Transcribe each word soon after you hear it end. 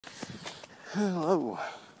Hello,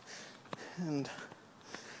 and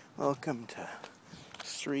welcome to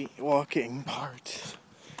Street Walking Part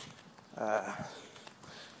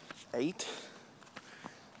 8.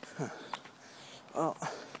 Well, I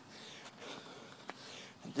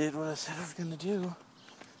did what I said I was going to do,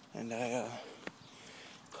 and I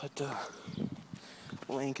put the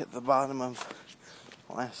link at the bottom of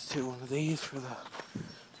the last two of these for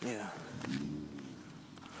the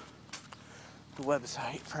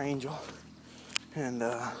website for Angel. And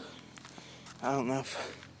I don't know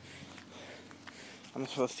if I'm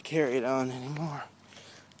supposed to carry it on anymore,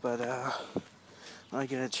 but when I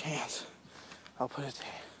get a chance, I'll put it at the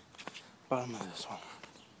bottom of this one.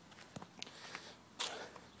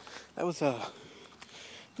 That was a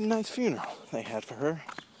nice funeral they had for her.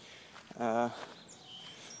 A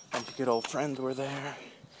bunch of good old friends were there.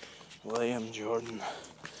 William, Jordan,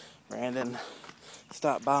 Brandon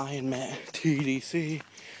stopped by and met TDC.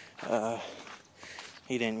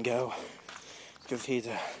 He didn't go because he's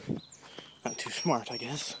not too smart, I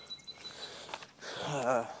guess.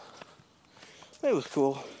 It was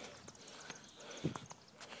cool.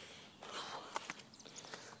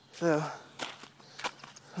 So,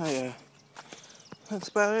 that's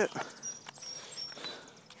about it.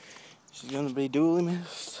 She's gonna be duly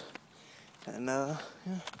missed. And,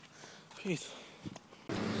 peace.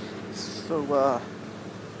 So,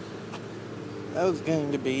 that was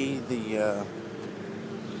going to be the,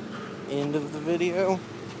 end of the video.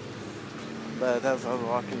 But as I was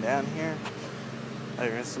walking down here,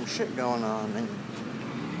 there is some shit going on, and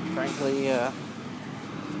frankly, I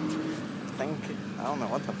don't know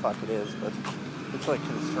what the fuck it is, but it's like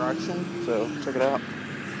construction, so check it out.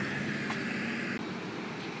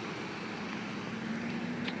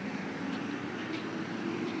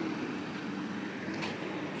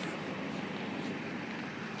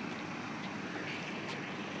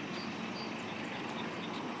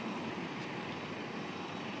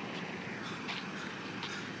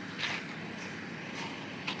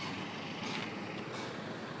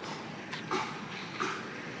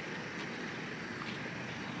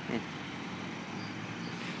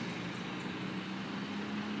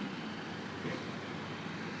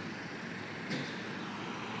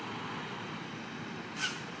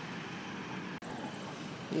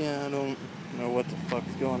 Yeah, I don't know what the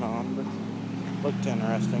fuck's going on, but it looked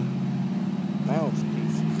interesting. Now it's